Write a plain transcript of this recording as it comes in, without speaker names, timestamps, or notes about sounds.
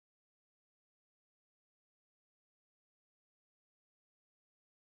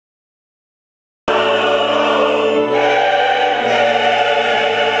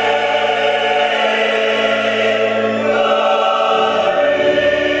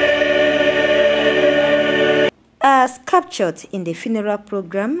Captured in the funeral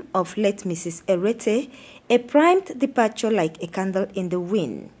program of late Mrs. Erete, a primed departure like a candle in the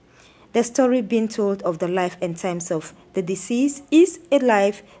wind. The story being told of the life and times of the deceased is a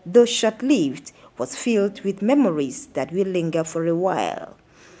life, though short-lived, was filled with memories that will linger for a while.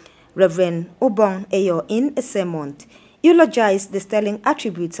 Reverend Obong Eyo, in a sermon, eulogized the sterling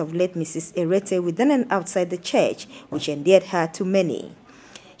attributes of late Mrs. Erete within and outside the church, which endeared her to many.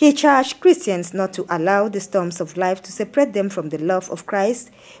 He charged Christians not to allow the storms of life to separate them from the love of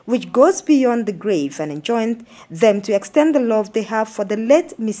Christ, which goes beyond the grave, and enjoined them to extend the love they have for the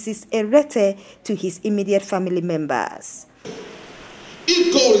late Mrs. Erete to his immediate family members.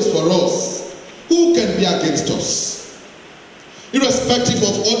 If God is for us, who can be against us? Irrespective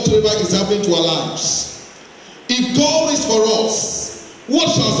of whatever is happening to our lives. If God is for us, what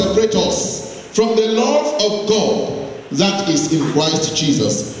shall separate us from the love of God that is in Christ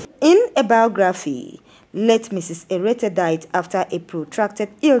Jesus? In a biography, late Mrs. Erete died after a protracted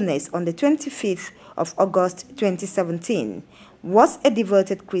illness on the 25th of August 2017. Was a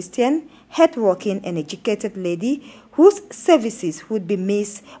devoted Christian, hardworking and educated lady whose services would be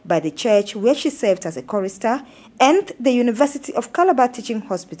missed by the church where she served as a chorister and the University of Calabar Teaching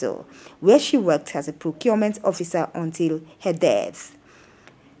Hospital, where she worked as a procurement officer until her death.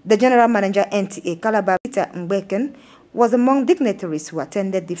 The General Manager NTA Calabar, Peter Mbeken, was among dignitaries who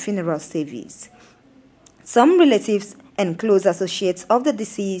attended the funeral service. Some relatives and close associates of the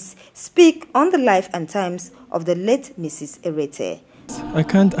deceased speak on the life and times of the late Mrs. Erete. I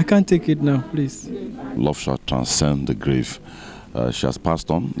can't take it now, please. Love shall transcend the grave. She has passed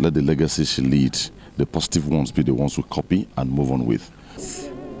on. Let the legacy she leads, the positive ones, be the ones we copy and move on with.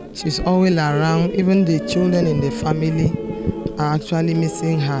 She's always around. Even the children in the family are actually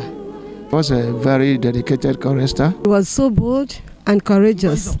missing her. Was a very dedicated chorister. She was so bold and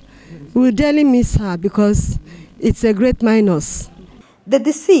courageous. We will dearly miss her because it's a great minus. The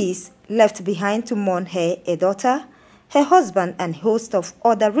deceased left behind to mourn her a daughter, her husband, and a host of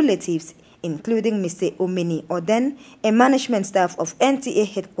other relatives, including Mr. Omeni Oden, a management staff of NTA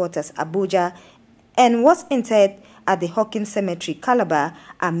headquarters Abuja, and was interred at the Hawkins Cemetery, Calabar,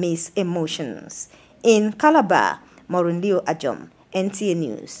 amidst emotions. In Calabar, Morunlio Ajom, NTA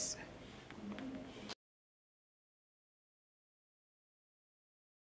News.